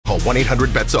Call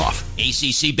 1-800-BETS-OFF.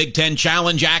 ACC Big Ten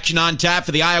Challenge action on tap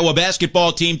for the Iowa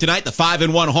basketball team tonight. The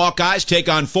 5-1 Hawkeyes take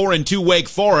on 4-2 Wake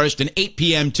Forest, an 8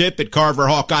 p.m. tip at Carver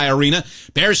Hawkeye Arena.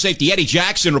 Bears safety Eddie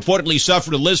Jackson reportedly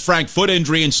suffered a Liz Frank foot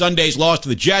injury in Sunday's loss to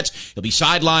the Jets. He'll be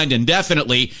sidelined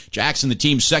indefinitely. Jackson, the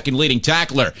team's second leading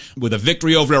tackler. With a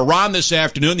victory over Iran this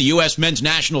afternoon, the U.S. men's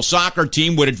national soccer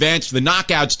team would advance to the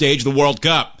knockout stage of the World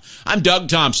Cup. I'm Doug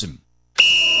Thompson.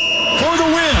 For the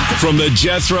win. From the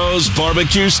Jethro's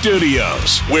Barbecue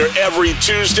Studios, where every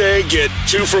Tuesday get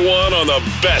 2 for 1 on the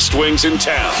best wings in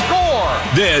town.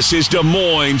 Score! This is Des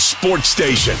Moines Sports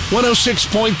Station,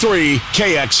 106.3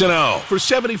 KXNO. For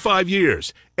 75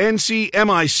 years,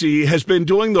 NCMIC has been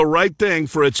doing the right thing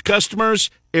for its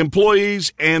customers,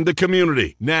 employees, and the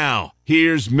community. Now,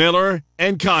 here's Miller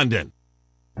and Condon.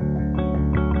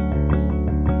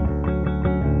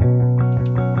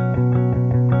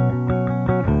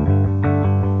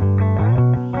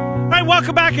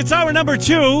 Welcome back. It's hour number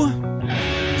 2.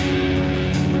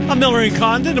 I'm Miller and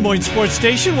Condon, Des Moines Sports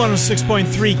Station,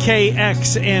 106.3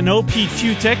 KXNO. Pete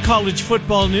Futek, college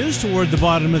football news toward the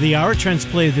bottom of the hour. Trent's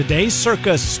play of the day.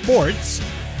 Circa Sports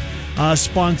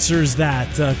sponsors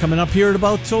that. Coming up here at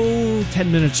about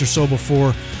 10 minutes or so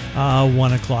before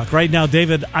 1 o'clock. Right now,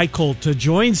 David Eichholt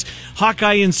joins.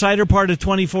 Hawkeye Insider, part of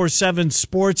 24/7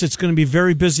 Sports. It's going to be a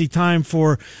very busy time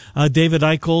for David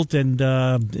Eichholt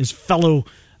and his fellow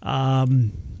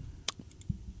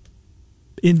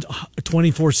in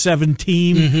 24/7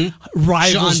 team,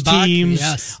 rivals teams.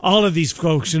 Yes. All of these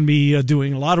folks going to be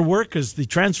doing a lot of work as the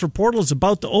transfer portal is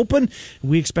about to open.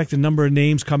 We expect a number of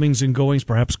names, comings and goings,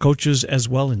 perhaps coaches as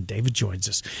well, and David joins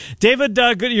us. David,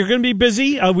 you're going to be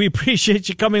busy. We appreciate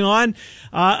you coming on.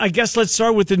 I guess let's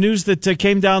start with the news that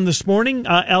came down this morning.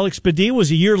 Alex Padilla was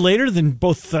a year later than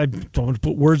both, I don't want to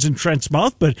put words in Trent's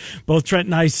mouth, but both Trent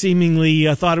and I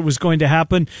seemingly thought it was going to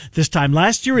happen this time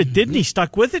last year. It didn't. He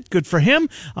stuck with it. Good for him.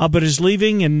 But is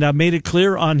leaving and made it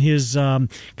clear on his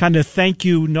kind of thank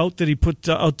you note that he put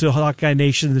out to Hawkeye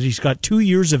Nation that he's got 2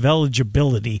 years of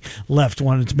eligibility left.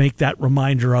 Wanted to make that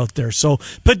reminder out there. So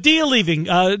Padilla leaving,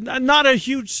 not a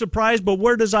huge surprise, but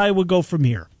where does Iowa go from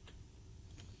here?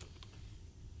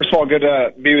 First of all, good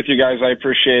to be with you guys. I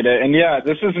appreciate it. And yeah,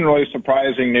 this isn't really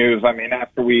surprising news. I mean,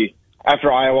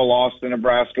 after Iowa lost to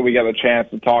Nebraska, we got a chance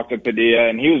to talk to Padilla,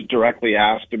 and he was directly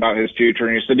asked about his future.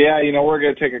 And he said, yeah, we're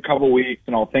going to take a couple weeks,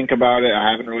 and I'll think about it.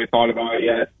 I haven't really thought about it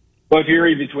yet. But if you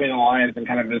read between the lines and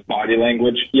kind of his body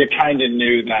language, you kind of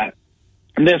knew that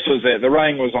this was it. The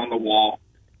writing was on the wall.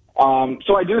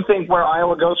 So I do think where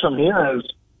Iowa goes from here is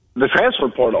the transfer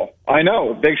portal. I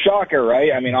know, big shocker,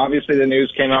 right? I mean, obviously the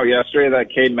news came out yesterday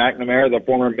that Cade McNamara, the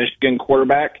former Michigan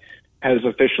quarterback, is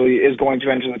going to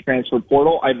enter the transfer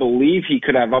portal. I believe he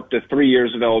could have up to 3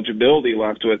 years of eligibility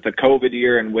left with the COVID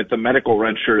year and with the medical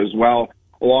red shirt as well,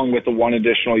 along with the one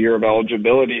additional year of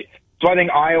eligibility. So I think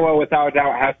Iowa, without a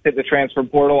doubt, has to hit the transfer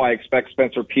portal. I expect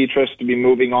Spencer Petras to be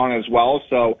moving on as well.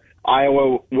 So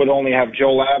Iowa would only have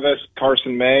Joe Lavis,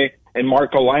 Carson May, and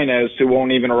Marco Lainez, who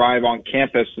won't even arrive on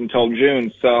campus until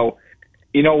June. So,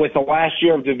 with the last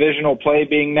year of divisional play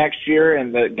being next year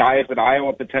and the guys that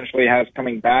Iowa potentially has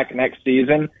coming back next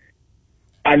season,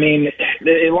 I mean,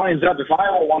 it lines up. If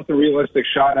Iowa wants a realistic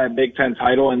shot at a Big Ten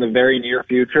title in the very near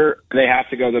future, they have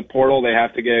to go to the portal. They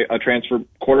have to get a transfer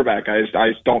quarterback. I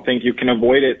just don't think you can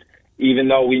avoid it, even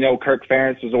though we know Kirk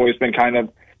Ferentz has always been kind of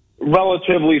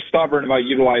relatively stubborn about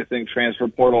utilizing transfer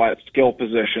portal at skill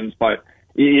positions. But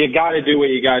you got to do what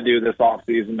you got to do this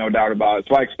offseason, no doubt about it.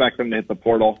 So I expect them to hit the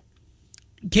portal.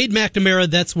 Cade McNamara,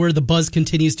 that's where the buzz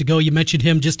continues to go. You mentioned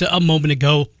him just a moment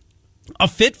ago. A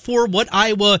fit for what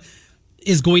Iowa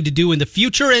is going to do in the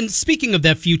future. And speaking of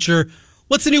that future,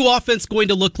 what's the new offense going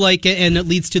to look like? And it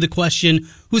leads to the question,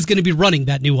 who's going to be running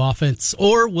that new offense?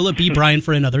 Or will it be Brian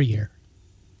for another year?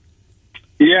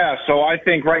 Yeah, so I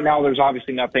think right now there's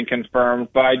obviously nothing confirmed,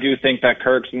 but I do think that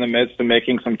Kirk's in the midst of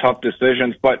making some tough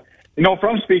decisions. But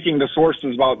from speaking to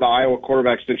sources about the Iowa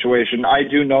quarterback situation, I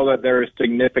do know that there is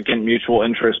significant mutual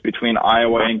interest between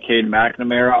Iowa and Cade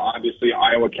McNamara. Obviously,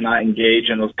 Iowa cannot engage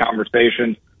in those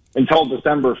conversations until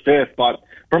December 5th, but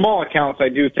from all accounts, I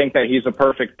do think that he's a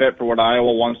perfect fit for what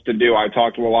Iowa wants to do. I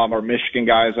talked to a lot of our Michigan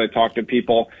guys. I talked to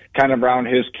people kind of around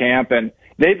his camp, and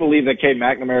they believe that Cade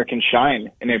McNamara can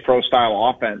shine in a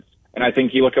pro-style offense. And I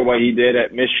think you look at what he did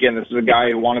at Michigan. This is a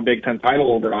guy who won a Big Ten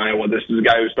title over Iowa. This is a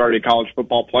guy who started a college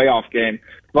football playoff game.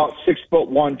 About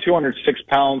 6'1", 206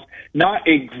 pounds. Not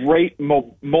a great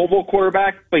mobile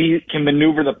quarterback, but he can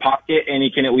maneuver the pocket and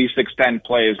he can at least extend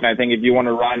plays. And I think if you want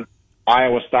to run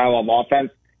Iowa style of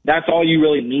offense, that's all you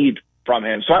really need from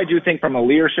him. So I do think from a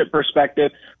leadership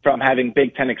perspective, from having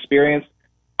Big Ten experience,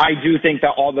 I do think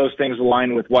that all those things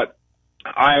align with what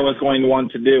Iowa's going to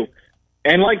want to do.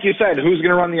 And like you said, who's going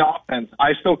to run the offense?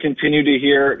 I still continue to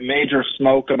hear major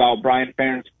smoke about Brian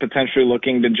Ferentz potentially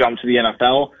looking to jump to the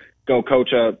NFL, go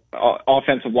coach a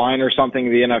offensive line or something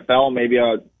in the NFL. Maybe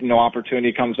a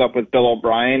opportunity comes up with Bill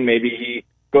O'Brien. Maybe he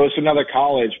goes to another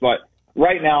college. But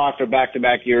right now, after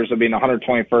back-to-back years of being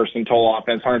 121st in total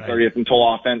offense, 130th in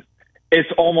total offense, it's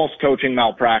almost coaching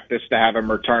malpractice to have him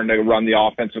return to run the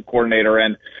offensive coordinator.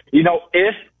 And,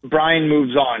 if Brian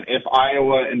moves on, if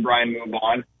Iowa and Brian move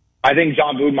on, I think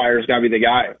John Boudmeier's got to be the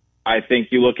guy. I think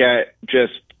you look at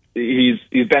he's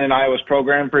been in Iowa's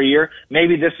program for a year.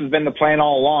 Maybe this has been the plan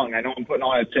all along. I know I'm putting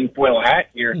on a tinfoil hat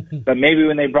here, but maybe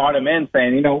when they brought him in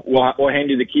saying, we'll hand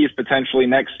you the keys potentially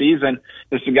next season,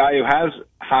 this is a guy who has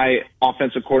high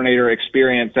offensive coordinator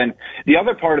experience. And the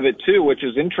other part of it, too, which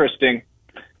is interesting,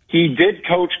 he did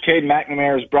coach Cade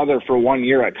McNamara's brother for 1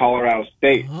 year at Colorado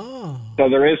State. Oh. So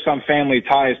there is some family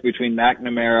ties between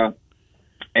McNamara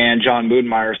and John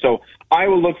Boudmeier. So I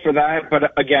will look for that.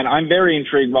 But again, I'm very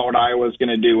intrigued about what Iowa's going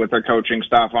to do with their coaching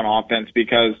staff on offense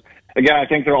because, again, I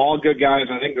think they're all good guys.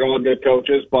 I think they're all good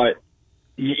coaches, but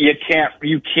you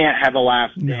can't have a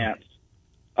last dance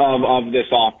of this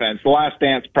offense. The last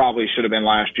dance probably should have been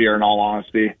last year, in all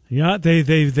honesty. Yeah,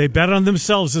 they bet on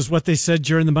themselves, is what they said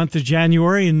during the month of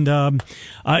January, and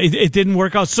it didn't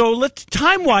work out. So let's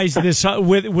time-wise this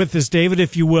with this, David,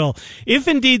 if you will. If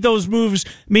indeed those moves,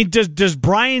 does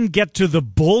Brian get to the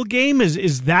bowl game?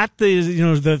 Is that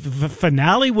the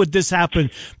finale? Would this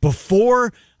happen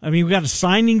before? We got a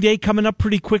signing day coming up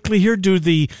pretty quickly here. Do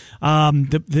the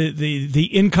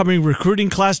incoming recruiting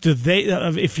class, do they,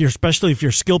 especially if you're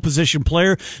a skill position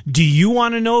player, do you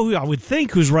want to know I would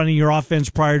think who's running your offense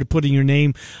prior to putting your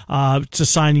name, to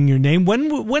signing your name?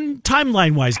 When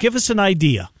timeline wise, give us an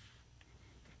idea.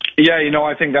 Yeah,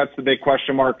 I think that's the big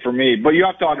question mark for me. But you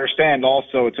have to understand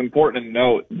also, it's important to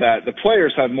note that the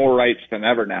players have more rights than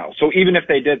ever now. So even if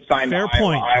they did sign Fair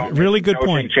point. Really good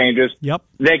point. Changes, yep.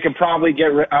 They could probably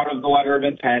get out of the letter of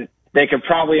intent. They could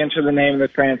probably enter the name in the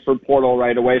transfer portal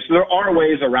right away. So there are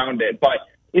ways around it. But,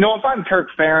 if I'm Kirk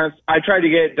Ferentz, I try to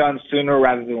get it done sooner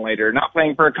rather than later. Not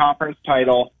playing for a conference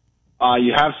title.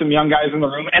 You have some young guys in the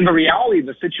room. And the reality of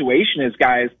the situation is,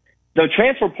 guys, the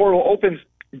transfer portal opens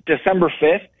December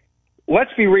 5th.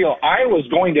 Let's be real, Iowa's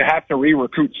going to have to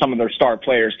re-recruit some of their star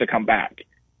players to come back.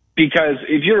 Because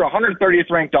if you're 130th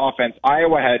ranked offense,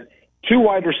 Iowa had 2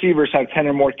 wide receivers have 10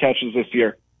 or more catches this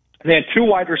year. They had 2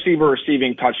 wide receiver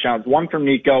receiving touchdowns, one from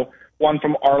Nico, one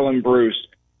from Arlen Bruce.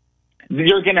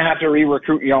 You're going to have to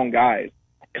re-recruit your own guys.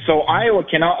 So Iowa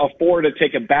cannot afford to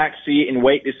take a back seat and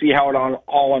wait to see how it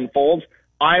all unfolds.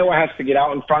 Iowa has to get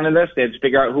out in front of this. They have to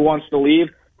figure out who wants to leave,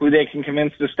 who they can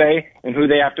convince to stay, and who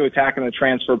they have to attack in the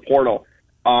transfer portal.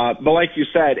 But like you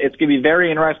said, it's going to be very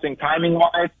interesting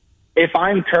timing-wise. If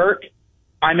I'm Kirk,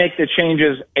 I make the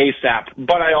changes ASAP.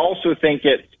 But I also think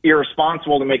it's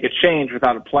irresponsible to make a change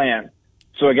without a plan.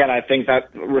 So again, I think that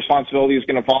responsibility is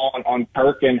going to fall on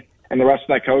Kirk and the rest of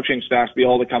that coaching staff to be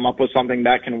able to come up with something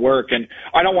that can work. And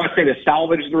I don't want to say to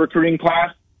salvage the recruiting class,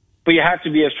 but you have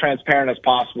to be as transparent as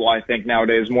possible, I think,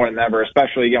 nowadays more than ever,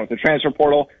 especially, with the transfer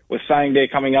portal, with signing day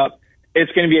coming up.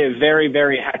 It's going to be a very,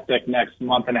 very hectic next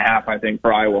month and a half, I think,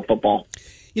 for Iowa football.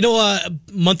 A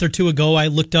month or two ago, I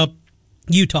looked up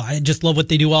Utah. I just love what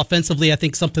they do offensively. I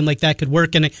think something like that could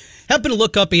work. And I happened to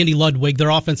look up Andy Ludwig, their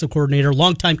offensive coordinator,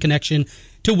 longtime connection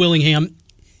to Willingham.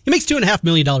 He makes $2.5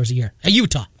 million a year at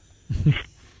Utah.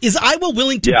 Is Iowa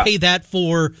willing to pay that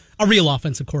for a real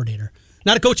offensive coordinator?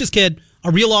 Not a coach's kid,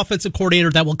 a real offensive coordinator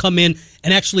that will come in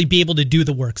and actually be able to do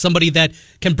the work. Somebody that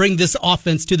can bring this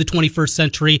offense to the 21st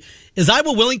century. Is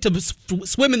Iowa willing to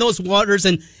swim in those waters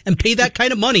and pay that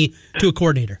kind of money to a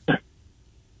coordinator?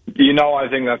 I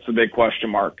think that's the big question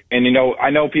mark. And, I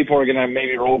know people are going to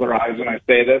maybe roll their eyes when I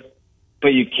say this, but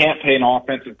you can't pay an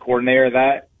offensive coordinator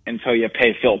that until you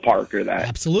pay Phil Parker that.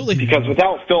 Absolutely. Because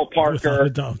without Phil Parker,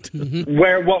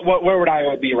 where would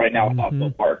Iowa be right now without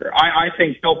Phil Parker? I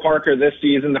think Phil Parker this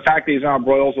season, the fact that he's not a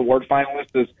Broyles Award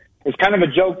finalist is kind of a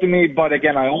joke to me, but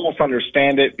again, I almost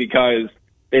understand it because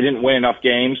they didn't win enough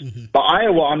games. But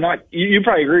Iowa, you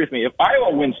probably agree with me. If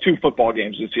Iowa wins 2 football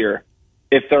games this year,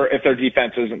 if their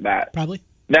defense isn't that. Probably.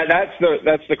 That's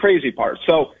the crazy part.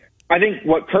 So I think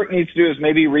what Kirk needs to do is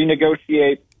maybe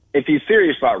renegotiate. If he's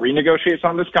serious about renegotiate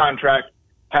some of this contract,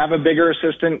 have a bigger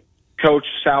assistant coach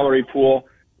salary pool,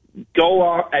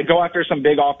 go after some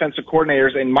big offensive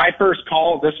coordinators. And my first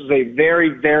call, this is a very,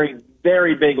 very,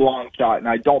 very big long shot, and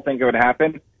I don't think it would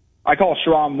happen. I call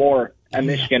Sharon Moore at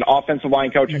Michigan, offensive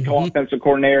line coach and co-offensive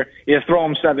coordinator. You throw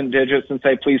him 7 digits and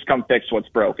say, please come fix what's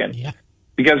broken. Yeah.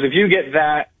 Because if you get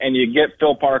that and you get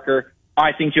Phil Parker,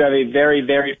 I think you have a very,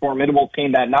 very formidable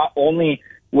team that not only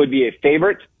would be a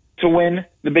favorite to win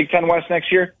the Big Ten West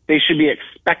next year, they should be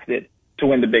expected to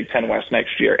win the Big Ten West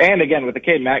next year. And again, with the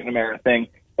Cade McNamara thing,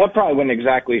 that probably wouldn't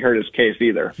exactly hurt his case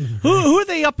either. Who are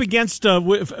they up against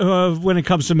when it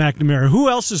comes to McNamara? Who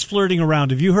else is flirting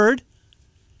around? Have you heard?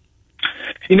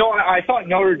 I thought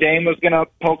Notre Dame was going to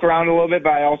poke around a little bit,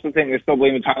 but I also think they still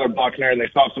believe in Tyler Buchner, and they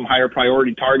still have some higher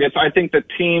priority targets. I think the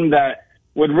team that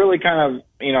would really kind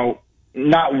of,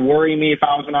 not worry me if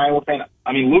I was an Iowa fan,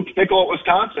 Luke Fickell at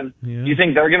Wisconsin. Yeah. Do you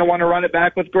think they're going to want to run it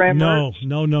back with Graham Mertz?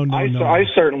 No. I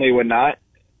certainly would not.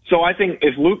 So I think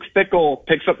if Luke Fickell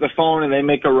picks up the phone and they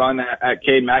make a run at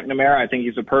Cade McNamara, I think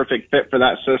he's a perfect fit for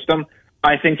that system.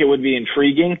 I think it would be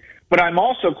intriguing. But I'm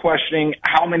also questioning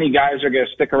how many guys are going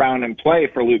to stick around and play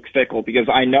for Luke Fickell, because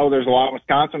I know there's a lot of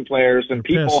Wisconsin players and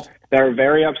people that are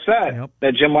very upset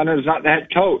that Jim Leonard is not the head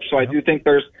coach. So I do think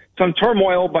there's some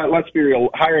turmoil, but let's be real.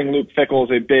 Hiring Luke Fickell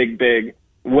is a big, big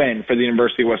win for the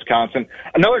University of Wisconsin.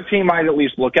 Another team I'd at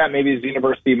least look at maybe is the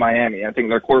University of Miami. I think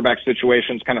their quarterback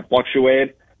situation's kind of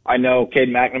fluctuated. I know Cade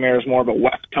McNamara is more of a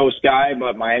West Coast guy,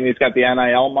 but Miami's got the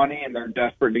NIL money, and they're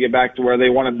desperate to get back to where they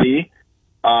want to be.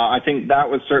 I think that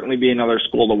would certainly be another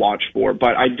school to watch for.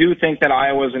 But I do think that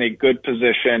Iowa's in a good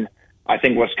position. I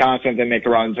think Wisconsin, if they make a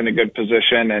run, is in a good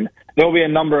position. And there'll be a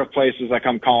number of places like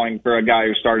I'm calling for a guy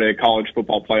who started a college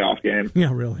football playoff game. Yeah,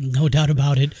 really. No doubt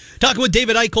about it. Talking with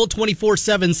David Eichel,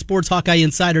 24/7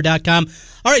 SportsHawkeyeInsider.com.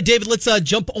 All right, David, let's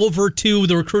jump over to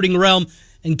the recruiting realm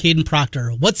and Caden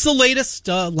Proctor. What's the latest?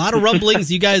 A lot of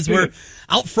rumblings. You guys were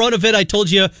out front of it. I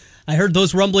told you I heard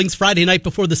those rumblings Friday night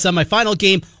before the semifinal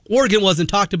game. Oregon wasn't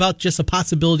talked about, just a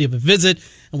possibility of a visit,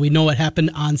 and we know what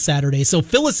happened on Saturday. So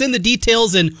fill us in the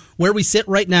details and where we sit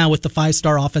right now with the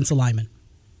five-star offensive lineman.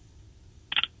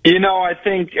 I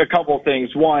think a couple of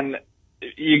things. One,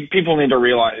 people need to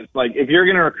realize, if you're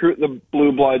going to recruit the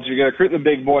blue bloods, you're going to recruit the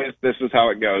big boys, this is how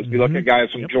it goes. You look at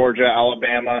guys from Georgia,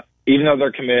 Alabama, even though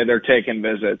they're committed, they're taking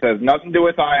visits. It has nothing to do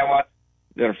with Iowa.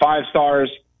 They're 5 stars.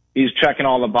 He's checking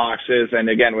all the boxes. And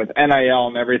again, with NIL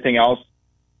and everything else,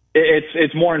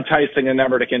 it's more enticing than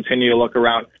ever to continue to look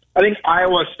around. I think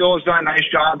Iowa still has done a nice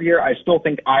job here. I still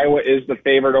think Iowa is the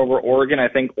favorite over Oregon. I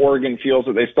think Oregon feels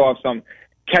that they still have some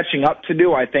catching up to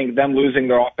do. I think them losing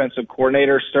their offensive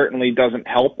coordinator certainly doesn't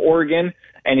help Oregon.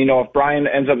 And, if Brian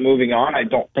ends up moving on, I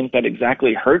don't think that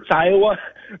exactly hurts Iowa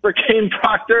for Caden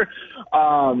Proctor,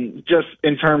 just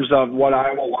in terms of what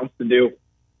Iowa wants to do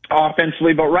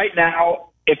offensively. But right now,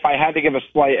 if I had to give a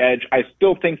slight edge, I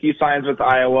still think he signs with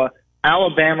Iowa.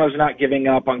 Alabama's not giving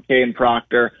up on Caden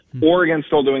Proctor. Oregon's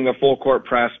still doing the full court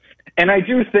press. And I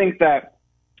do think that,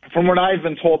 from what I've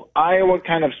been told, Iowa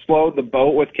kind of slowed the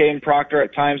boat with Caden Proctor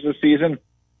at times this season.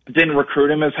 Didn't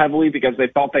recruit him as heavily because they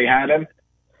felt they had him.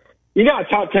 You got a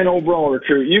top 10 overall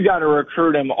recruit. You got to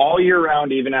recruit him all year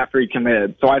round, even after he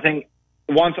committed. So I think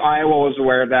once Iowa was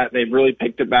aware of that, they've really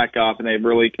picked it back up, and they've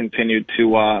really continued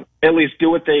to at least do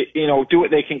what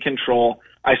they can control.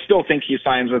 I still think he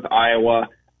signs with Iowa,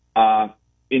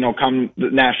 come the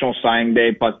National Signing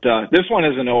Day, but this one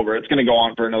isn't over. It's going to go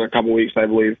on for another couple weeks, I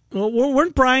believe. Well,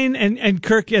 weren't Brian and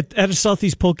Kirk at a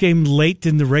Southeast Polk game late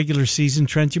in the regular season,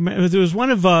 Trent? There was one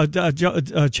of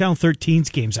Channel 13's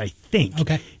games, I think.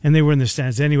 Okay. And they were in the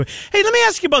stands anyway. Hey, let me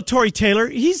ask you about Tory Taylor.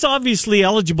 He's obviously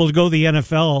eligible to go to the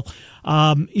NFL.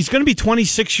 He's going to be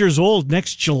 26 years old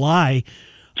next July.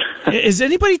 Has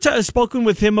anybody spoken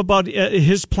with him about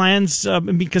his plans?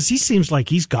 Because he seems like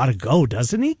he's got to go,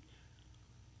 doesn't he?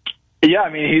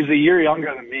 Yeah, he's a year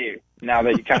younger than me. Now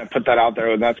that you kind of put that out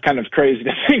there, that's kind of crazy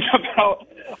to think about.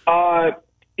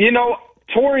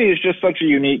 Tory is just such a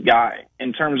unique guy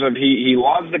in terms of he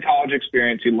loves the college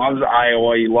experience. He loves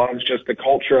Iowa. He loves just the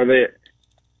culture of it.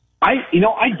 I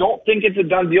don't think it's a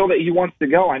done deal that he wants to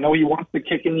go. I know he wants to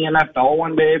kick in the NFL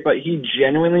one day, but he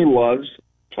genuinely loves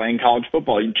playing college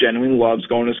football. He genuinely loves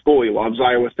going to school. He loves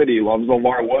Iowa City. He loves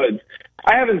LeVar Woods.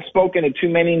 I haven't spoken to too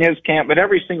many in his camp, but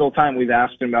every single time we've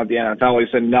asked him about the NFL, he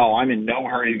said, no, I'm in no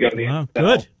hurry to go to the NFL.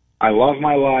 Good. I love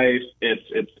my life.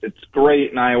 It's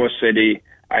great in Iowa City.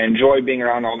 I enjoy being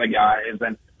around all the guys.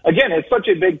 And again, it's such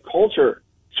a big culture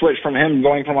switch from him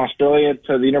going from Australia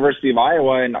to the University of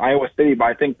Iowa and Iowa City. But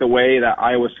I think the way that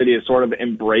Iowa City has sort of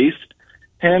embraced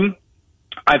him,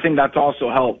 I think that's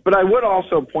also helped. But I would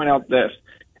also point out this.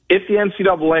 If the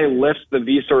NCAA lifts the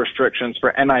visa restrictions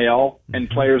for NIL and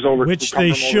players over which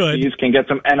they should can get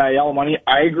some NIL money,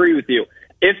 I agree with you.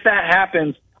 If that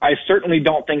happens, I certainly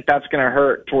don't think that's going to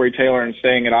hurt Tory Taylor in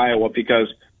staying at Iowa, because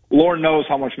Lord knows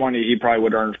how much money he probably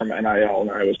would earn from NIL in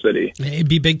Iowa City. It'd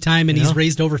be big time, and he's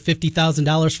raised over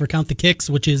 $50,000 for Count the Kicks,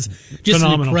 which is just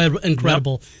phenomenal. An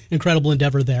incredible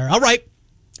endeavor there. All right,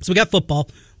 so we got football,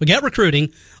 we got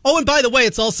recruiting. Oh, and by the way,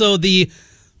 it's also the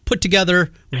put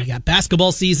together. We got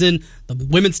basketball season. The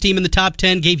women's team in the top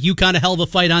 10 gave UConn a hell of a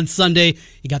fight on Sunday.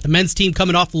 You got the men's team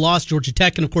coming off the loss, Georgia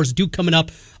Tech, and of course Duke coming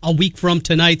up a week from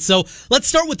tonight. So let's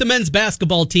start with the men's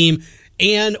basketball team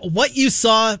and what you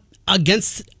saw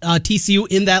against TCU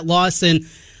in that loss. And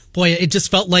boy, it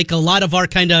just felt like a lot of our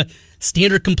kind of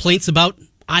standard complaints about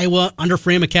Iowa under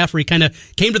Fran McCaffery kind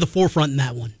of came to the forefront in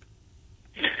that one.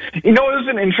 You know, it was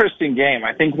an interesting game.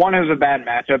 I think one is a bad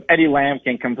matchup. Eddie Lamb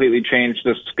can completely change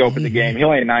the scope of the game. He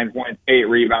only had 9.8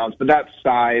 rebounds, but that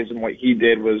size and what he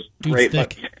did was great.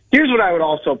 But here's what I would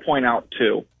also point out,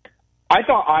 too. I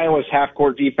thought Iowa's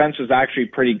half-court defense was actually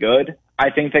pretty good. I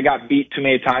think they got beat too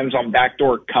many times on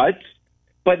backdoor cuts,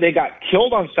 but they got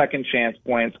killed on second chance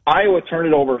points. Iowa turned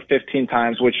it over 15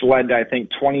 times, which led to, I think,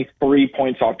 23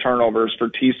 points off turnovers for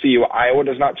TCU. Iowa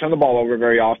does not turn the ball over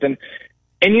very often.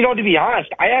 And, you know, to be honest,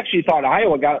 I actually thought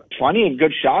Iowa got plenty of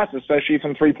good shots, especially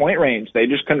from three-point range. They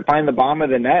just couldn't find the bottom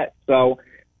of the net. So,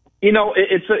 you know,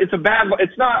 it's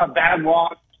not a bad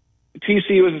loss.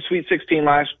 TCU was a Sweet 16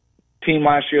 team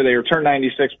last year. They returned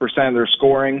 96% of their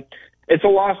scoring. It's a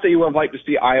loss that you would have liked to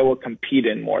see Iowa compete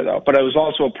in more, though. But it was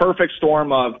also a perfect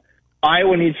storm of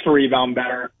Iowa needs to rebound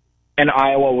better, and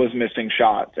Iowa was missing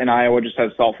shots, and Iowa just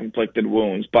has self-inflicted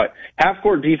wounds. But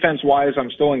half-court defense-wise, I'm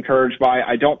still encouraged by.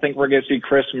 I don't think we're going to see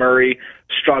Chris Murray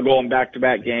struggle in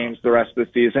back-to-back games the rest of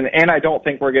the season, and I don't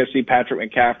think we're going to see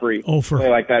Patrick McCaffery play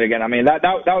like that again. I mean, that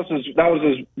was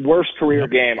his worst career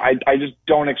game. I just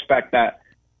don't expect that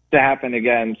to happen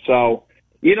again. So,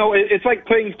 you know, it's like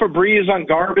putting Febreze on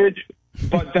garbage,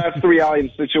 but that's the reality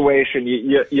of the situation.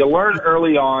 You learn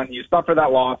early on, you suffer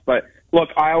that loss, but look,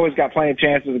 Iowa's got plenty of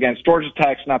chances against Georgia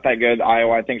Tech's not that good.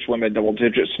 Iowa, I think, is limited double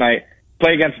digits tonight.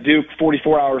 Play against Duke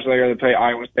 44 hours later. They play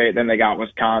Iowa State, then they got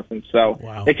Wisconsin. So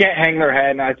They can't hang their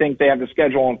head, and I think they have the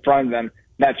schedule in front of them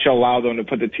that should allow them to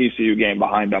put the TCU game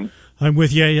behind them. I'm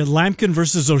with you. Lampkin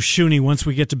versus Oshuni. Once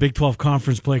we get to Big 12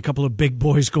 conference play, a couple of big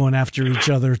boys going after each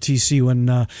other, TCU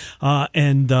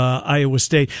and Iowa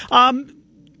State.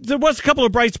 There was a couple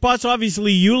of bright spots.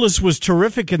 Obviously, Ulis was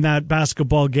terrific in that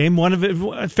basketball game.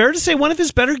 Fair to say, one of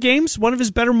his better games, one of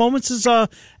his better moments as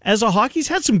a Hawk. He's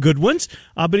had some good ones,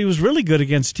 but he was really good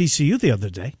against TCU the other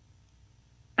day.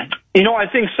 You know, I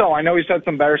think so. I know he's had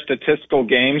some better statistical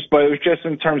games, but it was just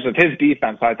in terms of his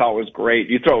defense, I thought was great.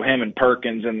 You throw him and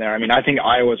Perkins in there. I mean, I think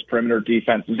Iowa's perimeter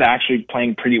defense is actually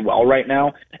playing pretty well right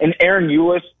now. And Aaron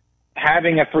Ulis,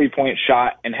 having a three-point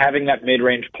shot and having that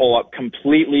mid-range pull-up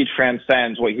completely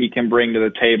transcends what he can bring to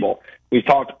the table. We've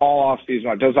talked all offseason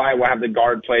about, does Iowa have the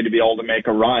guard play to be able to make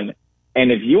a run?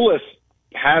 And if Ulis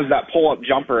has that pull-up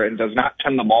jumper and does not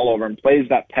turn the ball over and plays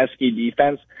that pesky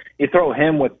defense, you throw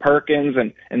him with Perkins,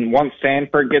 and once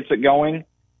Sanford gets it going,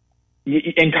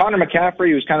 and Connor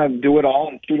McCaffery, who's kind of do it all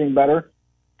and shooting better,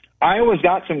 Iowa's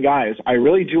got some guys. I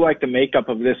really do like the makeup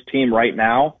of this team right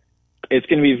now. It's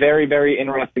going to be very, very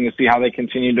interesting to see how they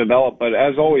continue to develop. But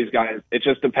as always, guys, it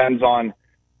just depends on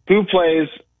who plays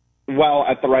well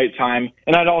at the right time.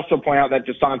 And I'd also point out that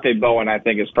Dasonte Bowen, I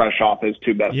think, is fresh off his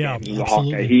two best games as a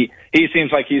Hawkeye. He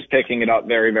seems like he's picking it up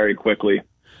very, very quickly.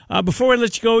 Before I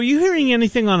let you go, are you hearing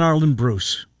anything on Arlen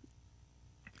Bruce?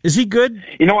 Is he good?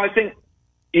 I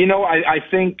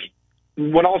think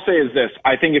what I'll say is this.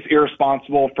 I think it's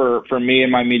irresponsible for me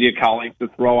and my media colleagues to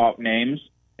throw out names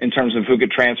in terms of who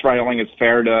could transfer. I don't think it's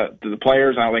fair to the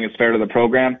players. I don't think it's fair to the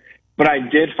program. But I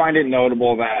did find it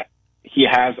notable that he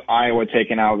has Iowa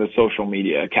taken out of the social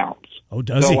media accounts. Oh,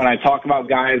 does he? So when I talk about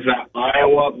guys that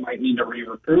Iowa might need to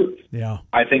re-recruit,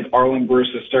 I think Arlen Bruce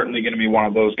is certainly going to be one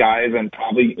of those guys, and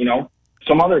probably,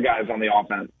 some other guys on the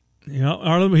offense.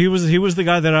 Arlen, he was the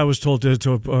guy that I was told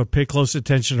to pay close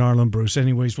attention to, Arlen Bruce.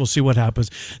 Anyways, we'll see what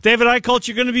happens. David Eichholz,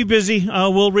 you're going to be busy.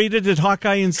 We'll read it at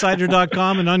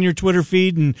HawkeyeInsider.com and on your Twitter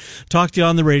feed and talk to you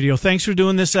on the radio. Thanks for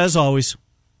doing this, as always.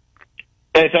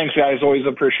 Hey, thanks, guys. Always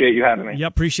appreciate you having me. Yeah,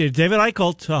 appreciate it. David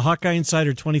Eichholz, Hawkeye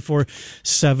Insider,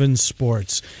 24/7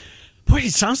 Sports. Boy,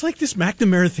 it sounds like this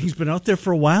McNamara thing's been out there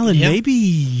for a while, and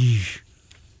maybe,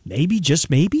 just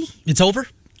maybe, it's over.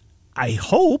 I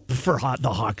hope, for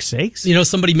the Hawks' sakes.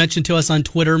 Somebody mentioned to us on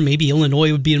Twitter maybe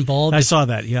Illinois would be involved. I saw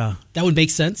that, yeah. That would make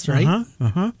sense, right?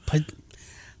 But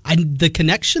the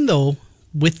connection, though,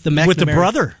 with the McNamara... With the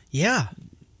brother. Yeah.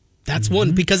 That's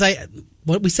one, because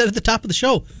what we said at the top of the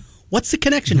show, what's the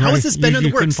connection? How has this been in the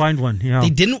works? Couldn't find one, yeah. They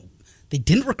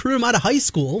didn't recruit him out of high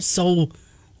school, so,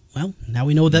 well, now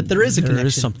we know that there is a connection. There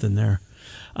is something there.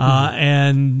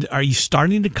 And are you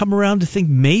starting to come around to think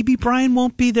maybe Brian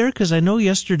won't be there? Because I know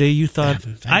yesterday you thought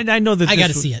I know that I got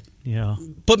to see it. Yeah,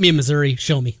 put me in Missouri.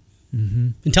 Show me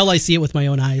until I see it with my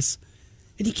own eyes.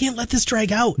 And you can't let this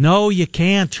drag out. No, you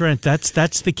can't, Trent.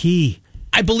 That's the key.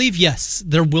 I believe yes,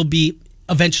 there will be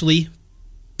eventually,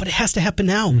 but it has to happen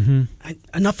now.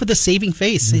 Enough with the saving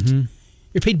face.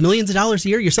 You're paid millions of dollars a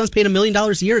year. Your son's paid $1 million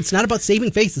a year. It's not about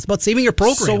saving face. It's about saving your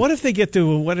program. So what if they get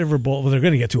to whatever bowl? Well, they're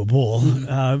going to get to a bowl.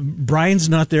 Brian's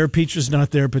not there. Petra's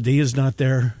not there. Padilla's not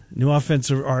there. New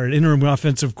offensive or interim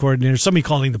offensive coordinator. Somebody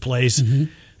calling the plays.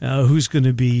 Who's going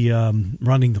to be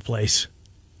running the place?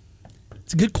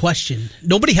 It's a good question.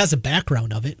 Nobody has a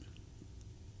background of it.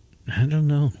 I don't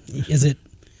know. Is it?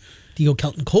 Do you go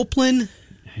Kelton Copeland?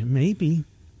 Maybe.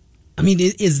 I mean,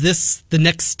 is this the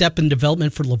next step in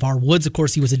development for LeVar Woods? Of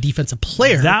course, he was a defensive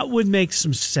player. That would make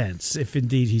some sense if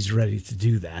indeed he's ready to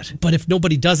do that. But if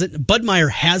nobody does it, Bud Meyer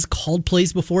has called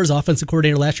plays before as offensive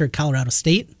coordinator last year at Colorado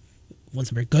State.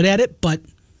 Wasn't very good at it, but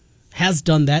has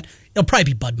done that. It'll probably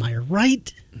be Bud Meyer,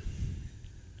 right?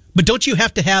 But don't you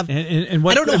have to have... And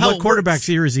what, I don't know what quarterback's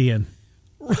ear is he in?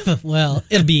 Well,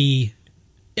 it'll be...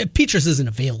 If Petras isn't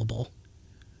available,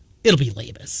 it'll be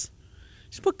Labus.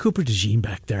 Just put Cooper DeJean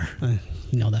back there.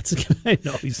 That's... I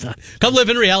know he's not. Come live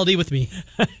in reality with me.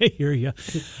 I hear you.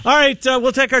 All right,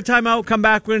 we'll take our time out. Come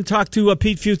back. We're going to talk to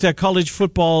Pete Fiutak. College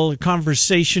football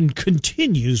conversation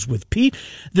continues with Pete.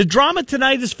 The drama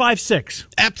tonight is 5-6.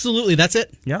 Absolutely. That's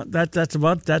it. Yeah, that's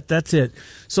about that. That's it.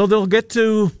 So they'll get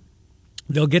to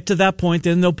that point,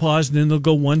 then they'll pause, and then they'll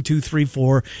go 1, 2, 3,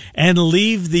 4, and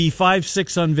leave the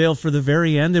 5-6 unveil for the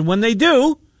very end. And when they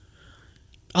do,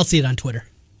 I'll see it on Twitter.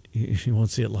 You won't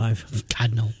see it live.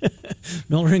 God, no.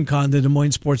 Miller and Condon, Des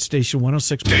Moines Sports Station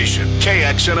 106. Station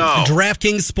KXNO.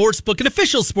 DraftKings Sportsbook, an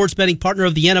official sports betting partner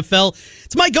of the NFL.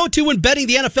 It's my go-to when betting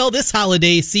the NFL this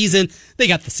holiday season. They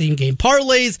got the same game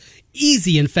parlays,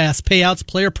 easy and fast payouts,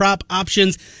 player prop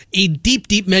options, a deep,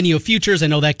 deep menu of futures. I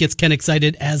know that gets Ken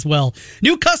excited as well.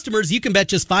 New customers, you can bet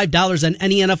just $5 on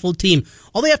any NFL team.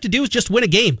 All they have to do is just win a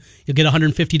game. You'll get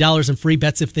 $150 in free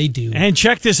bets if they do. And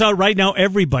check this out right now,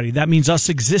 everybody. That means us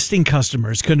existing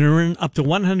customers can earn up to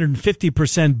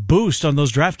 150% boost on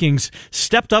those DraftKings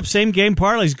stepped up same game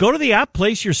parlays. Go to the app,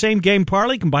 place your same game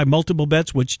parlay. You can buy multiple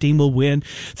bets, which team will win.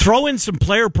 Throw in some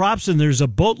player props, and there's a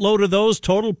boatload of those.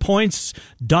 Total points, ...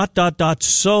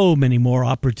 So many more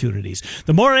opportunities.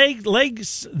 The more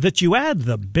legs that you add,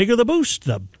 the bigger the boost,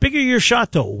 the bigger your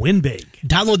shot to win big.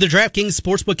 Download the DraftKings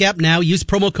Sportsbook app now. Use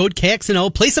promo code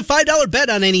KXNO. Place a $5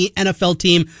 bet on any NFL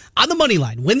team on the money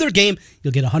line. Win their game.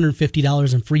 You'll get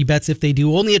 $150 in free bets if they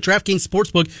do. Only at DraftKings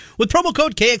Sportsbook with promo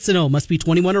code KXNO. Must be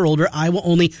 21 or older. Iowa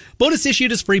only. Bonus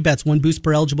issued as free bets. One boost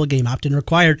per eligible game. Opt-in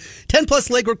required. 10-plus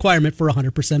leg requirement for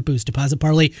 100% boost. Deposit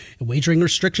parlay and wagering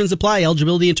restrictions apply.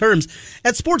 Eligibility and terms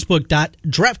at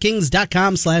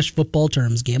sportsbook.draftkings.com/football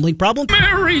terms. Gambling problem?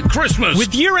 Merry Christmas!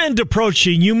 With year-end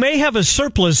approaching, you may have a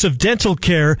surplus of dental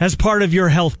care as part of your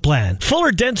health plan.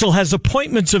 Fuller Dental has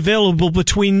appointments available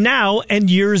between now and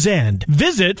year's end.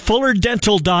 Visit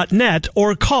fullerdental.net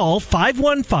or call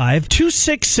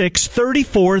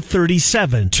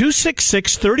 515-266-3437.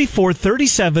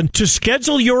 266-3437 to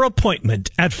schedule your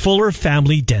appointment at Fuller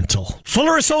Family Dental.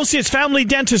 Fuller Associates Family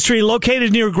Dentistry,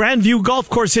 located near Grandview Golf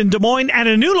Course in Des Moines, and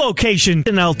a new location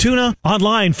in Altoona.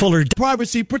 Online, Fuller.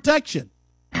 Privacy protection.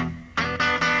 Now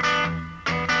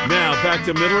back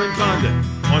to Miller and Condon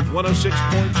on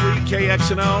 106.3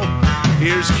 KXNO.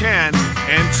 Here's Ken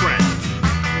and Trent.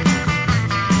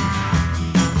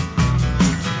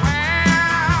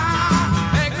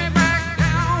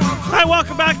 All right,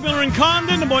 welcome back, Miller and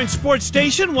Condon, Des Moines Sports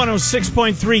Station,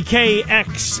 106.3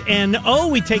 KXNO.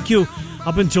 We take you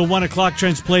up until 1 o'clock.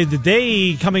 Trent's Play the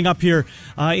Day coming up here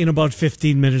in about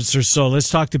 15 minutes or so.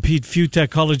 Let's talk to Pete Fiutak,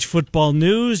 college football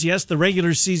news. Yes, the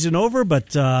regular season over,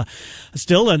 but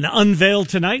still an unveil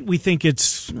tonight. We think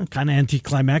it's kind of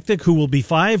anticlimactic. Who will be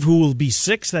 5? Who will be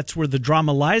 6? That's where the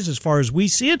drama lies as far as we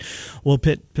see it. We'll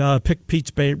pick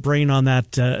Pete's brain on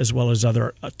that as well as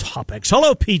other topics.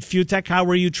 Hello, Pete Fiutak. How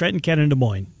are you? Trent and Ken in Des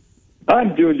Moines.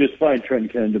 I'm doing just fine,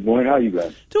 Trent Ken in Des Moines. How are you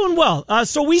guys? Doing well.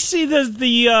 So we see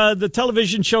the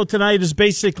television show tonight is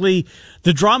basically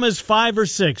the drama is 5 or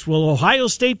 6. Will Ohio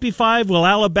State be 5? Will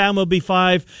Alabama be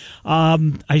 5?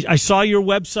 I saw your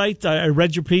website. I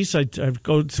read your piece. I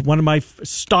go to one of my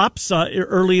stops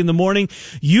early in the morning.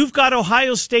 You've got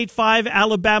Ohio State 5,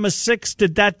 Alabama 6.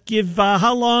 Did that give?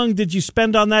 How long did you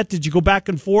spend on that? Did you go back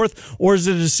and forth, or is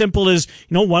it as simple as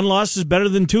one loss is better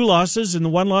than 2 losses, and the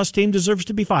one loss team deserves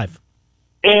to be 5?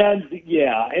 And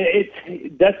yeah,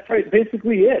 that's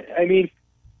basically it. I mean,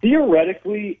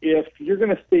 theoretically, if you're going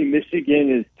to say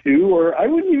Michigan is 2, or I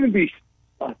wouldn't even be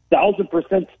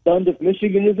 1,000% stunned if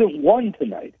Michigan isn't 1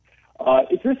 tonight.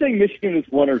 If you're saying Michigan is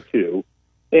 1 or 2,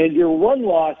 and your one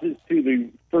loss is to the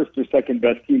first or second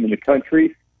best team in the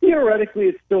country, theoretically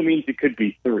it still means it could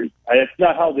be 3. It's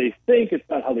not how they think, it's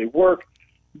not how they work,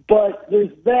 but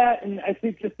there's that, and I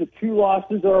think just the 2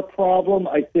 losses are a problem.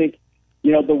 I think,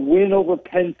 the win over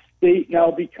Penn State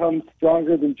now becomes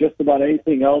stronger than just about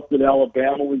anything else that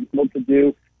Alabama was able to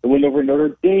do. The win over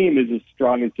Notre Dame is as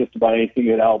strong as just about anything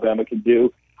that Alabama can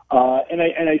do. And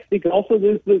I think also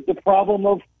there's the problem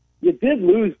of you did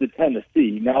lose to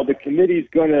Tennessee. Now the committee's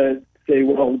going to say,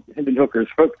 well, Hendon Hooker's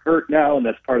hurt now, and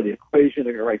that's part of the equation.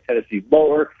 They're going to rank Tennessee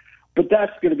lower. But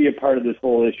that's going to be a part of this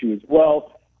whole issue as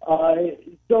well.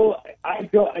 So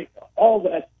all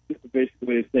that's just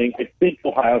basically saying I think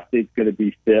Ohio State's going to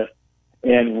be 5th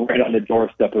and right on the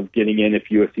doorstep of getting in if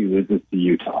USC loses to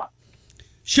Utah.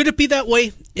 Should it be that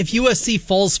way? If USC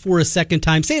falls for a second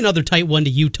time, say another tight one to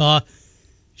Utah,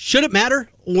 should it matter?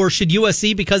 Or should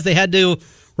USC, because they had to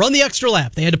run the extra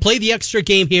lap, they had to play the extra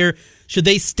game here, should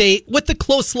they stay with the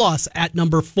close loss at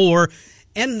number 4?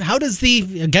 And how does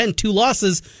 2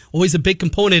 losses, always a big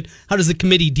component, how does the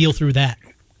committee deal through that?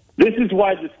 This is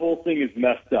why this whole thing is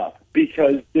messed up,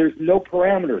 because there's no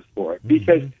parameters for it.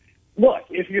 Because, look,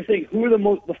 if you're saying who are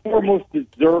the 4 most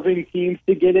deserving teams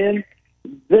to get in,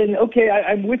 then, okay,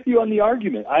 I'm with you on the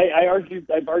argument. I've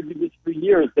argued this for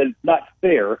years, that it's not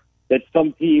fair that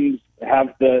some teams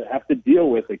have to deal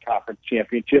with a conference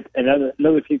championship and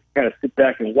another team can kind of sit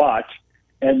back and watch,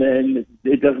 and then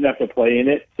it doesn't have to play in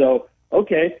it. So,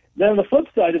 okay. Then on the flip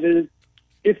side of it is,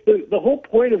 if the whole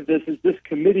point of this is this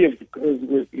committee of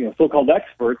so-called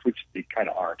experts, which they kind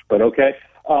of aren't, but okay,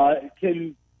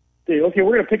 can say, okay,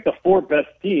 we're going to pick the 4 best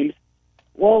teams.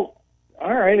 Well,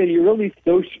 all right, and you really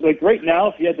like right now,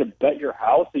 if you had to bet your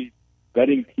house, are you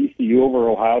betting TCU over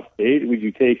Ohio State? Would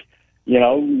you take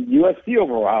USC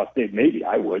over Ohio State? Maybe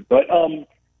I would, but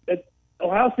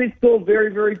Ohio State's still a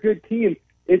very, very good team.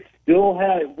 It still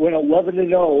went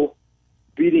 11-0.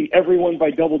 Beating everyone by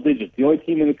double digits, the only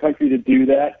team in the country to do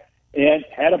that, and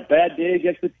had a bad day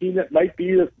against a team that might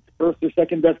be the first or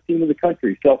second best team in the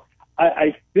country. So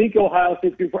I think Ohio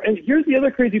State's good for. And here's the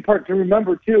other crazy part to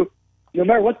remember too: no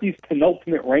matter what these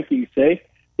penultimate rankings say,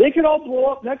 they could all blow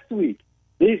up next week.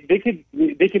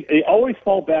 They always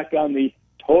fall back on the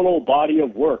total body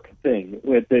of work thing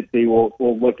that they will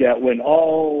look at when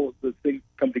all the things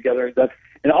come together and stuff.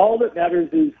 And all that matters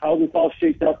is how this all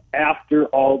shakes up after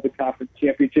all the conference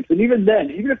championships. And even then,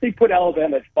 even if they put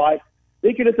Alabama at 5,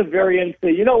 they could at the very end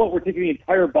say, you know what, we're taking the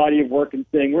entire body of work and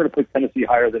saying we're going to put Tennessee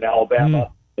higher than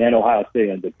Alabama. And Ohio State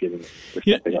ends up getting it or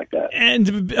something like that.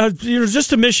 And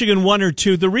just a Michigan 1 or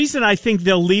 2. The reason I think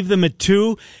they'll leave them at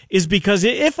 2 is because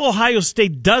if Ohio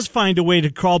State does find a way to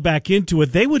crawl back into it,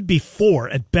 they would be 4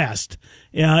 at best.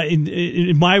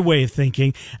 In my way of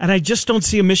thinking, and I just don't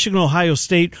see a Michigan-Ohio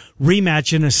State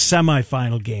rematch in a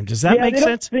semifinal game. Does that make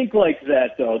sense? Don't think like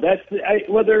that, though.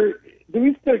 Whether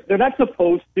they're not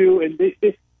supposed to, and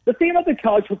the thing about the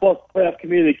college football playoff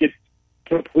committee that gets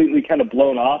completely kind of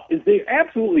blown off is they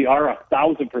absolutely are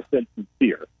 1,000%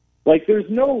 sincere. Like, there's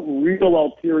no real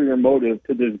ulterior motive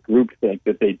to this groupthink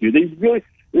that they do. They really,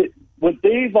 what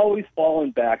they've always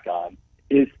fallen back on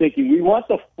is thinking we want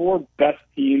the 4 best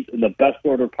teams in the best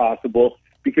order possible,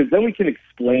 because then we can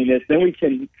explain it, then we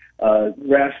can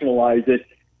rationalize it.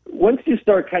 Once you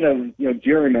start kind of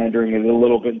gerrymandering it a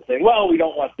little bit and saying, well, we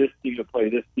don't want this team to play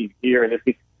this team here and this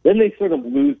team, then they sort of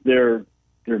lose their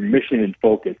mission and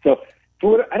focus. So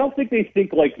I don't think they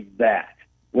think like that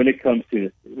when it comes to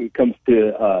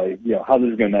how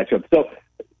this is going to match up. So,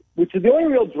 which is the only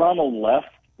real drama left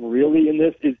really in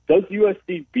this is, does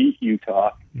USC beat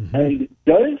Utah, and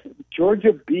does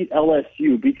Georgia beat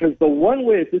LSU? Because the one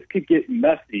way that this could get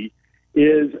messy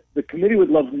is the committee would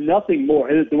love nothing more,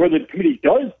 and where the committee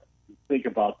does think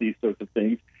about these sorts of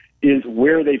things is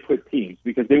where they put teams,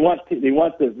 because they want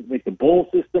to make the bowl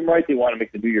system right. They want to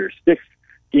make the New Year's Six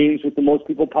games with the most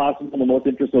people possible, the most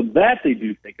interest. So that they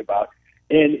do think about,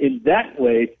 and in that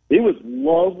way, they would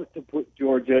love to put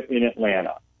Georgia in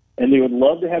Atlanta. And they would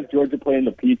love to have Georgia play in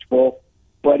the Peach Bowl.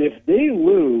 But if they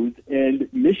lose and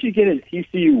Michigan and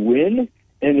TCU win,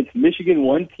 and it's Michigan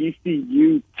 1,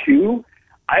 TCU 2,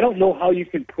 I don't know how you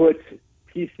could put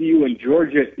TCU and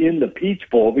Georgia in the Peach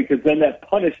Bowl, because then that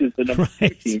punishes the number 2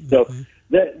 team. So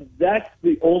that's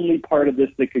the only part of this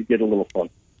that could get a little fun.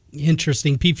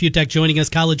 Interesting. Pete Fiutak joining us,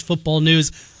 College Football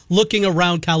News, looking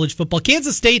around college football.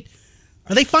 Kansas State,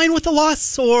 are they fine with the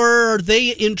loss, or are they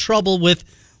in trouble with...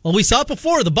 Well, we saw it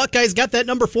before. The Buckeyes got that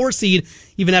number 4 seed,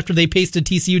 even after they pasted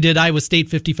TCU, did Iowa State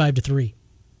 55-3.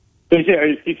 So you say,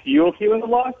 are TCU okay with the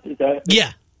loss? Is that?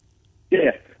 Yeah.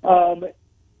 Yeah.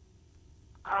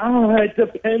 It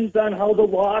depends on how the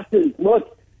loss is.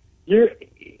 Look,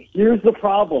 here's the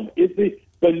problem.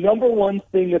 The number one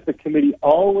thing that the committee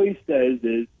always says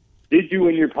is, did you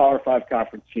win your Power 5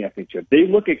 conference championship? They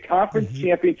look at conference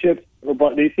championships,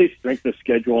 but they say strength of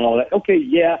schedule and all that. Okay,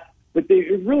 yeah, but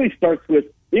it really starts with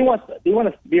they want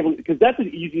to be able to, because that's the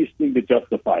easiest thing to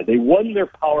justify. They won their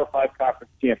Power 5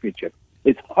 conference championship.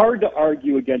 It's hard to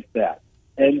argue against that.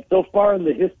 And so far in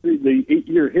the history, the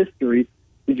 8-year history,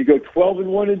 did you go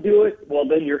 12-1 and do it? Well,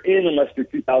 then you're in, unless you're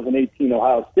 2018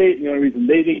 Ohio State. And the only reason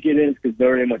they didn't get in is because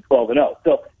Notre Dame went 12-0.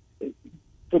 So,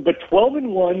 but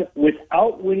 12-1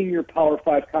 without winning your Power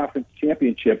 5 conference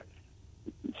championship,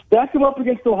 stack them up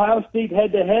against Ohio State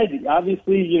head-to-head.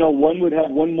 Obviously, one would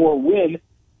have one more win,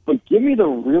 but give me the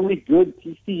really good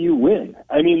TCU win.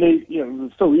 I mean, it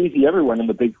was so easy. Everyone in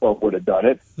the Big 12 would have done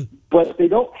it, but they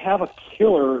don't have a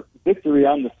killer victory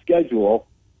on the schedule.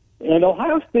 And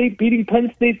Ohio State beating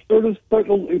Penn State Penn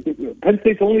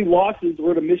State's only losses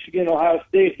were to Michigan, Ohio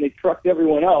State, and they trucked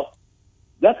everyone else.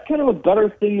 That's kind of a better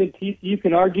thing than TCU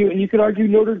can argue, and you can argue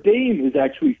Notre Dame is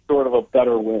actually sort of a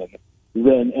better win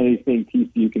than anything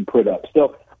TCU can put up.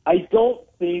 So I don't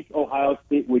think Ohio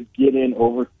State would get in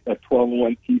over a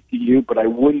 12-1 TCU, but I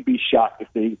wouldn't be shocked if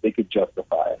they could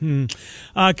justify it.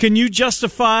 Can you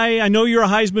justify? I know you're a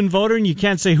Heisman voter, and you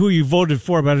can't say who you voted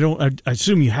for, but I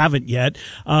assume you haven't yet.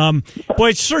 Boy,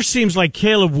 it sure seems like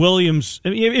Caleb Williams.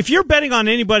 I mean, if you're betting on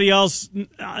anybody else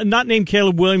not named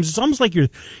Caleb Williams, it's almost like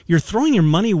you're throwing your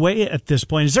money away at this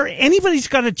point. Is there anybody's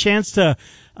got a chance to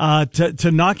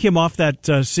knock him off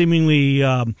that seemingly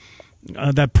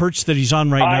that perch that he's on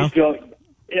right now?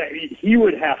 He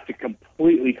would have to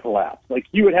completely collapse.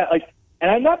 He would have and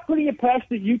I'm not putting it past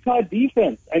the Utah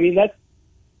defense. I mean, that's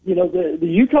the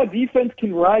Utah defense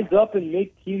can rise up and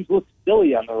make teams look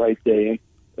silly on the right day.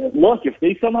 And look, if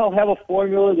they somehow have a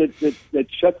formula that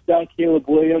shuts down Caleb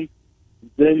Williams,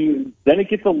 then it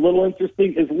gets a little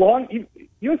interesting. As long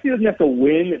USC doesn't have to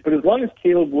win, but as long as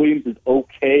Caleb Williams is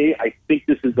okay, I think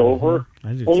this is over.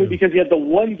 Only because he had the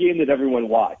one game that everyone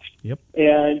watched. Yep.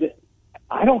 And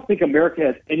I don't think America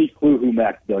has any clue who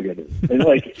Max Duggan is. And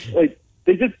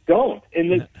they just don't.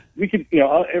 And we could,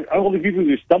 all the people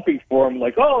who are stumping for him,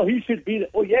 he should be.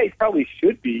 Oh yeah, he probably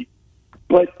should be.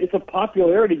 But it's a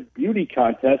popularity beauty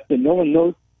contest, and no one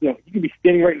knows. You could be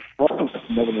standing right in front of him,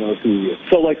 no one knows who he is.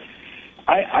 So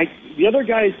the other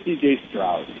guy is C.J.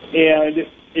 Stroud, and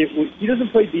he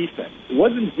doesn't play defense. It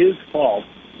wasn't his fault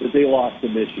that they lost to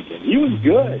Michigan. He was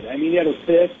good. I mean, he had a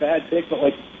bad pick,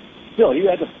 but still, he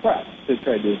had to press to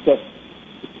try to do it. So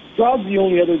Stroud's the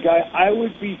only other guy. I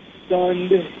would be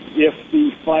stunned if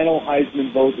the final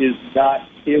Heisman vote is not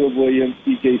Caleb Williams,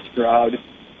 C.J. Stroud,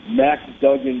 Max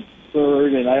Duggan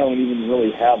third, and I don't even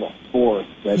really have a fourth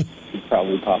that could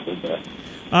probably pop in there.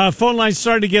 Phone line's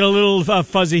starting to get a little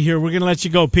fuzzy here. We're going to let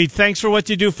you go, Pete. Thanks for what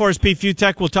you do for us, Pete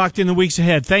Futek. We'll talk to you in the weeks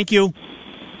ahead. Thank you.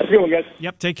 Have a good one, guys.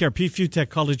 Yep, take care. Pete Futek,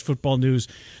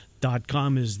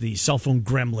 collegefootballnews.com is the cell phone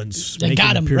gremlins. They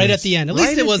got him right at the end. At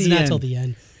least it wasn't until the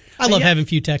end. I love having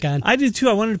Futek on. I did too.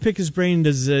 I wanted to pick his brain.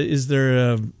 Is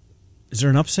there an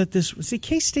upset this? See,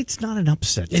 K-State's not an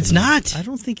upset. It's not. I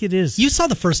don't think it is. You saw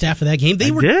the first half of that game.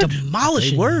 They were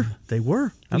demolishing. They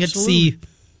were. You got to see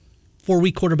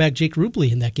 4-week quarterback Jake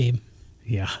Rubley in that game.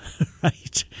 Yeah,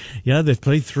 right. Yeah, they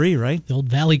played 3, right? The old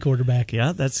Valley quarterback.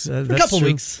 Yeah, that's a couple true.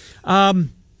 Weeks.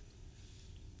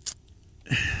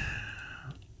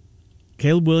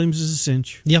 Caleb Williams is a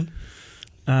cinch. Yep.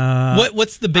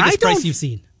 What's the biggest price you've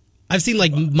seen? I've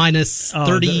seen minus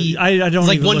 30. I don't.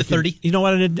 It's 1 to 30. You know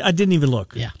what? I didn't even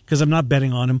look. Yeah, because I'm not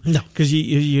betting on him. No, because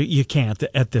you can't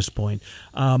at this point.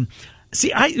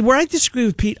 See, where I disagree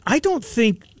with Pete, I don't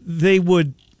think they're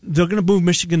going to move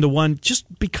Michigan to 1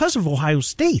 just because of Ohio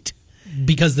State.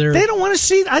 Because they don't want to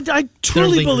see. I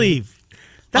truly believe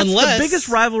that's the biggest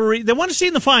rivalry. They want to see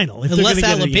in the final. Unless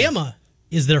Alabama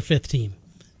is their 5th team.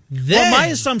 Well, my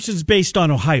assumption is based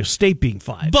on Ohio State being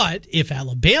 5. But if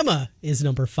Alabama is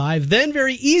number 5, then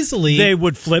very easily they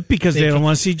would flip because they don't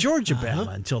want to see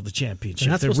Georgia-Bama until the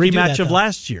championship. The rematch of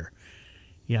last year.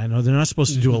 Yeah, I know they're not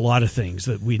supposed to do a lot of things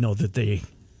that we know that they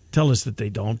tell us that they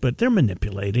don't, but they're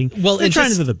manipulating. Well, they're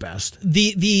trying to do the best.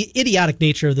 The idiotic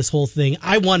nature of this whole thing,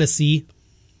 I want to see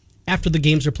after the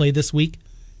games are played this week,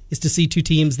 is to see 2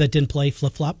 teams that didn't play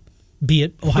flip-flop. Be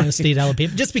it Ohio State,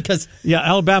 Alabama, just because. Yeah,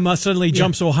 Alabama suddenly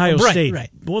jumps Ohio State.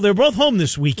 Right. Well, they're both home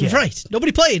this weekend. Right.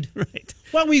 Nobody played. Right.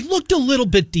 Well, we looked a little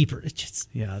bit deeper.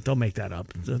 Yeah, don't make that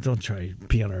up. Don't try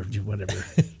pee on our whatever.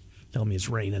 Tell me it's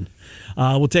raining.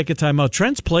 We'll take a timeout.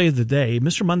 Trent's play of the day.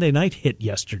 Mr. Monday Night hit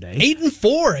yesterday.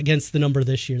 8-4 against the number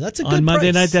this year. That's a good On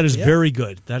Monday price. night, that is very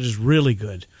good. That is really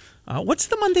good. What's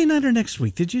the Monday Nighter next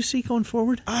week? Did you see going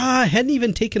forward? I hadn't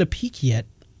even taken a peek yet.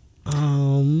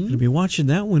 Going to be watching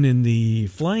that one in the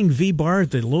Flying V Bar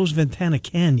at the Los Ventana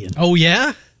Canyon. Oh,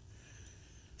 yeah?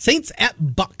 Saints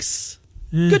at Bucks.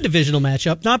 Good divisional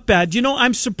matchup. Not bad. You know,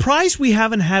 I'm surprised we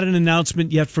haven't had an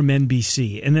announcement yet from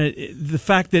NBC. And the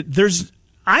fact that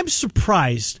I'm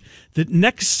surprised that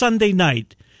next Sunday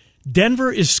night,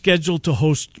 Denver is scheduled to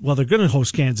host, well, they're going to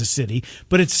host Kansas City,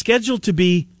 but it's scheduled to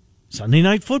be Sunday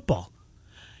Night Football.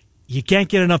 You can't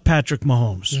get enough Patrick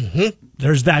Mahomes. Mm-hmm.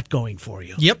 There's that going for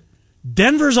you. Yep.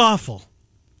 Denver's awful.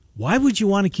 Why would you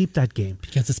want to keep that game?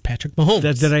 Because it's Patrick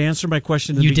Mahomes. Did I answer my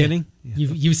question in the beginning? Did.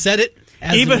 You said it.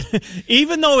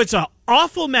 Even though it's an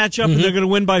awful matchup and they're going to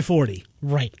win by 40.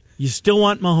 Right. You still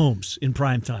want Mahomes in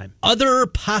prime time. Other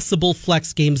possible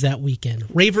flex games that weekend.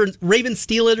 Ravens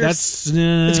Steelers.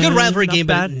 It's a good rivalry game,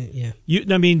 bad. But yeah.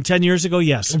 10 years ago,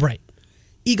 yes. Right.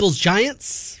 Eagles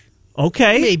Giants.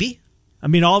 Okay. Maybe. I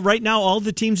mean, right now, all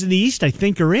the teams in the East, I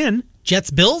think, are in.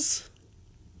 Jets Bills.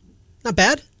 Not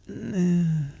bad.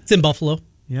 It's in Buffalo.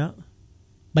 Yeah.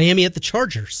 Miami at the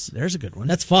Chargers. There's a good one.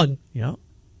 That's fun. Yeah.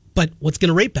 But what's going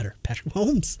to rate better? Patrick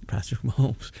Mahomes.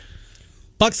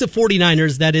 Bucks at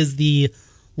 49ers. That is the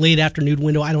late afternoon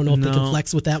window. I don't know if they can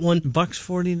flex with that one. Bucks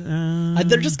 40.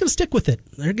 They're just going to stick with it.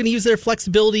 They're going to use their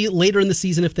flexibility later in the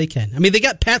season if they can. I mean, they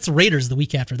got Pats Raiders the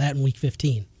week after that in week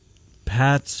 15.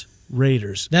 Pats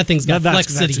Raiders. That thing's got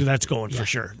flexity. That's going for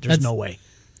sure. There's no way.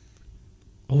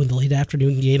 Oh, in the late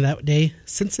afternoon game that day,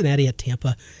 Cincinnati at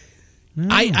Tampa.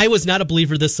 I was not a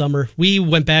believer this summer. We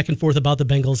went back and forth about the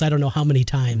Bengals I don't know how many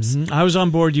times. Mm-hmm. I was on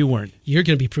board, you weren't. You're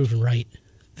going to be proven right.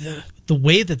 The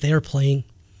way that they're playing,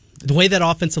 the way that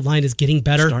offensive line is getting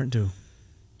better. Starting to.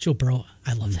 Joe Burrow,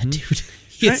 I love that dude.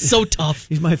 It's so tough.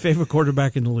 He's my favorite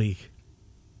quarterback in the league.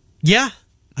 Yeah.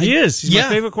 He is. He's my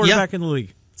favorite quarterback in the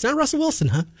league. It's not Russell Wilson,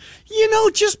 huh?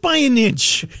 Just by an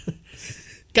inch.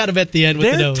 Got him at the end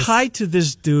with the nose. They're tied to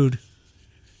this dude,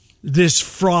 this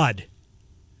fraud,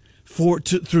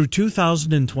 through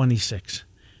 2026.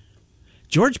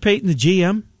 George Payton, the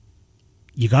GM,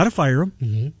 you got to fire him.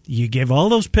 Mm-hmm. You gave all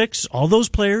those picks, all those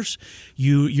players.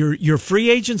 Your free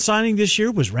agent signing this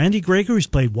year was Randy Gregory. He's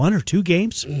played 1 or 2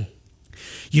 games.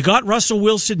 You got Russell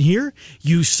Wilson here.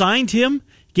 You signed him,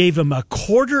 gave him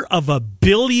 $250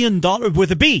 million with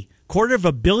a B,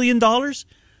 $250 million.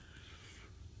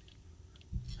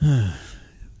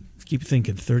 Keep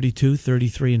thinking 32,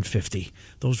 33, and 50.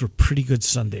 Those were pretty good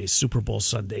Sundays, Super Bowl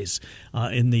Sundays,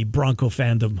 in the Bronco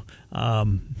fandom.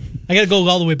 I got to go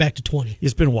all the way back to 20.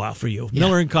 It's been a while for you. Yeah.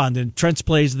 Miller and Condon, Trent's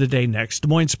Plays of the Day next. Des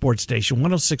Moines Sports Station,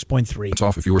 106.3. It's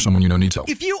off if you or someone you know needs help.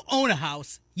 If you own a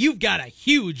house, you've got a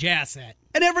huge asset.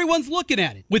 And everyone's looking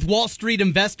at it. With Wall Street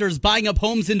investors buying up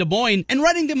homes in Des Moines and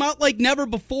renting them out like never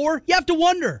before, you have to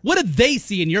wonder, what do they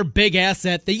see in your big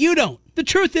asset that you don't? The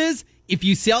truth is, if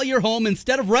you sell your home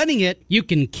instead of renting it, you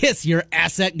can kiss your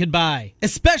asset goodbye.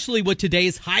 Especially with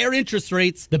today's higher interest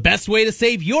rates, the best way to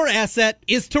save your asset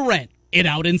is to rent it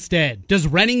out instead. Does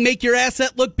renting make your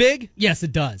asset look big? Yes,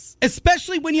 it does.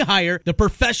 Especially when you hire the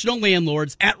professional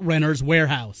landlords at Renters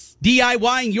Warehouse.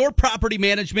 DIYing your property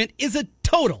management is a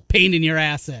total pain in your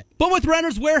asset. But with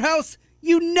Renters Warehouse,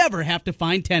 you never have to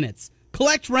find tenants,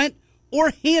 collect rent,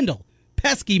 or handle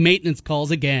pesky maintenance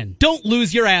calls again. Don't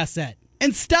lose your asset.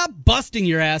 And stop busting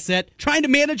your asset trying to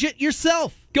manage it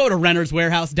yourself. Go to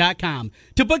renterswarehouse.com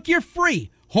to book your free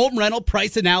home rental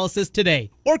price analysis today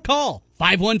or call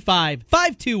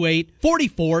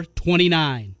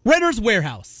 515-528-4429. Renters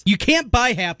Warehouse. You can't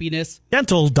buy happiness.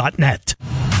 Dental.net.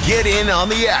 Get in on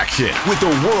the action with the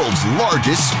world's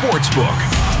largest sports book.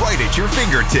 Right at your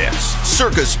fingertips.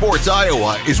 Circa Sports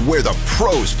Iowa is where the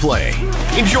pros play.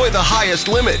 Enjoy the highest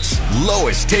limits,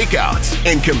 lowest takeouts,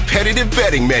 and competitive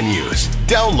betting menus.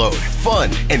 Download,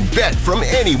 fund, and bet from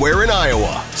anywhere in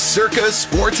Iowa. Circa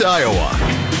Sports Iowa.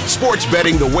 Sports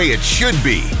betting the way it should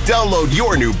be. Download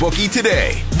your new bookie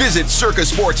today. Visit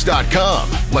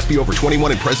circasports.com. Must be over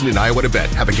 21 and present in Iowa to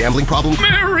bet. Have a gambling problem?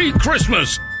 Merry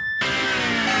Christmas!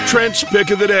 Trent's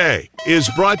Pick of the Day is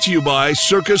brought to you by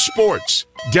Circa Sports.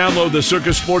 Download the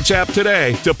Circa Sports app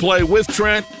today to play with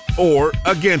Trent or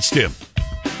against him.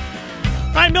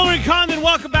 All right, Miller and Condon,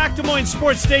 welcome back to Des Moines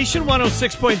Sports Station,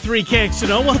 106.3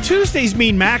 KXNO. Well, Tuesdays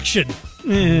mean Maction.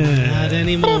 Not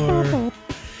anymore.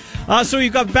 So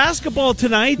you've got basketball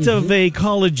tonight of a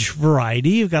college variety.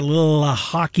 You've got a little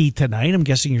hockey tonight. I'm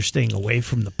guessing you're staying away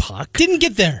from the puck. Didn't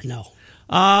get there, no.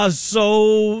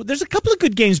 So there's a couple of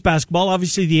good games basketball.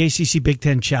 Obviously, the ACC Big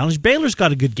Ten Challenge. Baylor's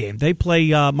got a good game. They play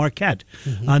Marquette.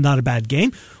 Not a bad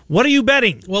game. What are you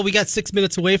betting? Well, we got 6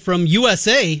 minutes away from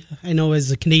USA. I know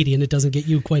as a Canadian, it doesn't get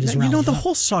you quite as relevant. You know, the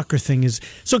whole soccer thing is...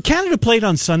 So Canada played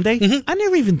on Sunday. I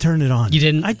never even turned it on. You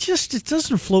didn't? It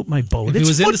doesn't float my boat. If it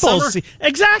was in the summer,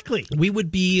 exactly. We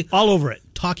would be... all over it.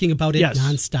 Talking about it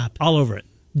nonstop. All over it.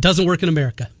 Doesn't work in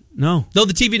America. No. Though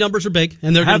the TV numbers are big,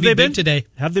 and they're going to be big today.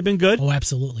 Have they been good? Oh,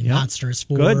 absolutely. Yep. Monsters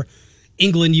for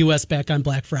England-US back on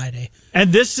Black Friday.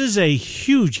 And this is a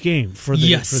huge game for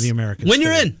the Americans. When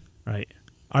you're in. Right.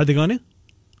 Are they going to?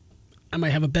 I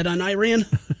might have a bet on Iran.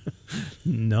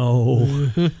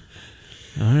 No. All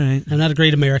right. I'm not a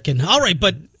great American. All right,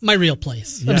 but my real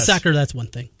place. I'm soccer, that's one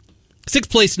thing. 6th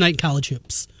place tonight in college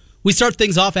hoops. We start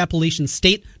things off Appalachian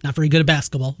State, not very good at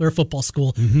basketball. They're a football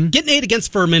school. Getting 8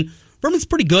 against Furman. Furman's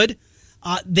pretty good.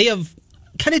 They have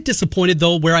kind of disappointed,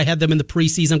 though, where I had them in the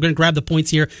preseason. I'm going to grab the points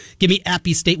here. Give me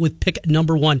Appy State with pick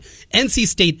number 1. NC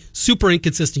State, super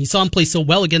inconsistent. You saw them play so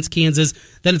well against Kansas,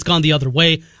 then it's gone the other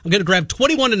way. I'm going to grab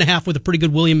 21.5 with a pretty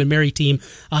good William and Mary team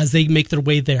as they make their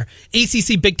way there.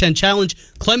 ACC Big Ten Challenge,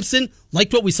 Clemson,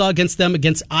 liked what we saw against them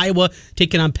against Iowa,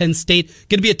 taking on Penn State.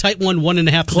 Going to be a tight 1.5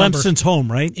 Clemson's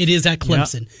home, right? It is at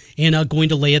Clemson, and going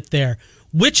to lay it there.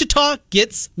 Wichita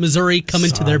gets Missouri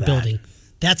coming to their building.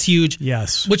 That's huge.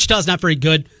 Yes. Wichita's not very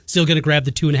good. Still going to grab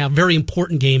the 2.5. Very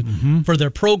important game for their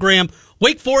program.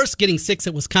 Wake Forest getting 6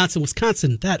 at Wisconsin.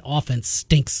 Wisconsin, that offense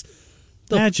stinks.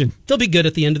 Imagine. They'll be good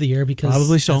at the end of the year because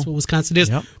probably so. That's what Wisconsin is.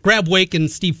 Yep. Grab Wake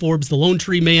and Steve Forbes, the Lone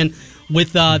Tree Man,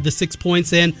 with the 6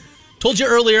 points. And told you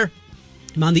earlier,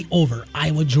 I'm on the over.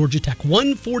 Iowa, Georgia Tech,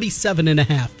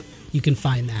 147.5. You can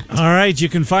find that. All right, you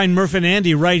can find Murph and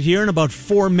Andy right here in about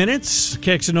 4 minutes.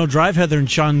 KXNO Drive, Heather and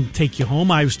Sean take you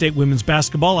home. Iowa State women's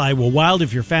basketball, Iowa Wild.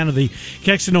 If you're a fan of the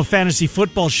KXNO Fantasy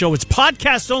Football Show, it's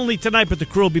podcast only tonight, but the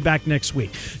crew will be back next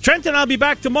week. Trent and I'll be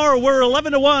back tomorrow. We're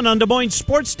 11 to 1 on Des Moines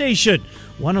Sports Station,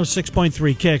 106.3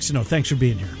 KXNO. Thanks for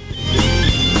being here.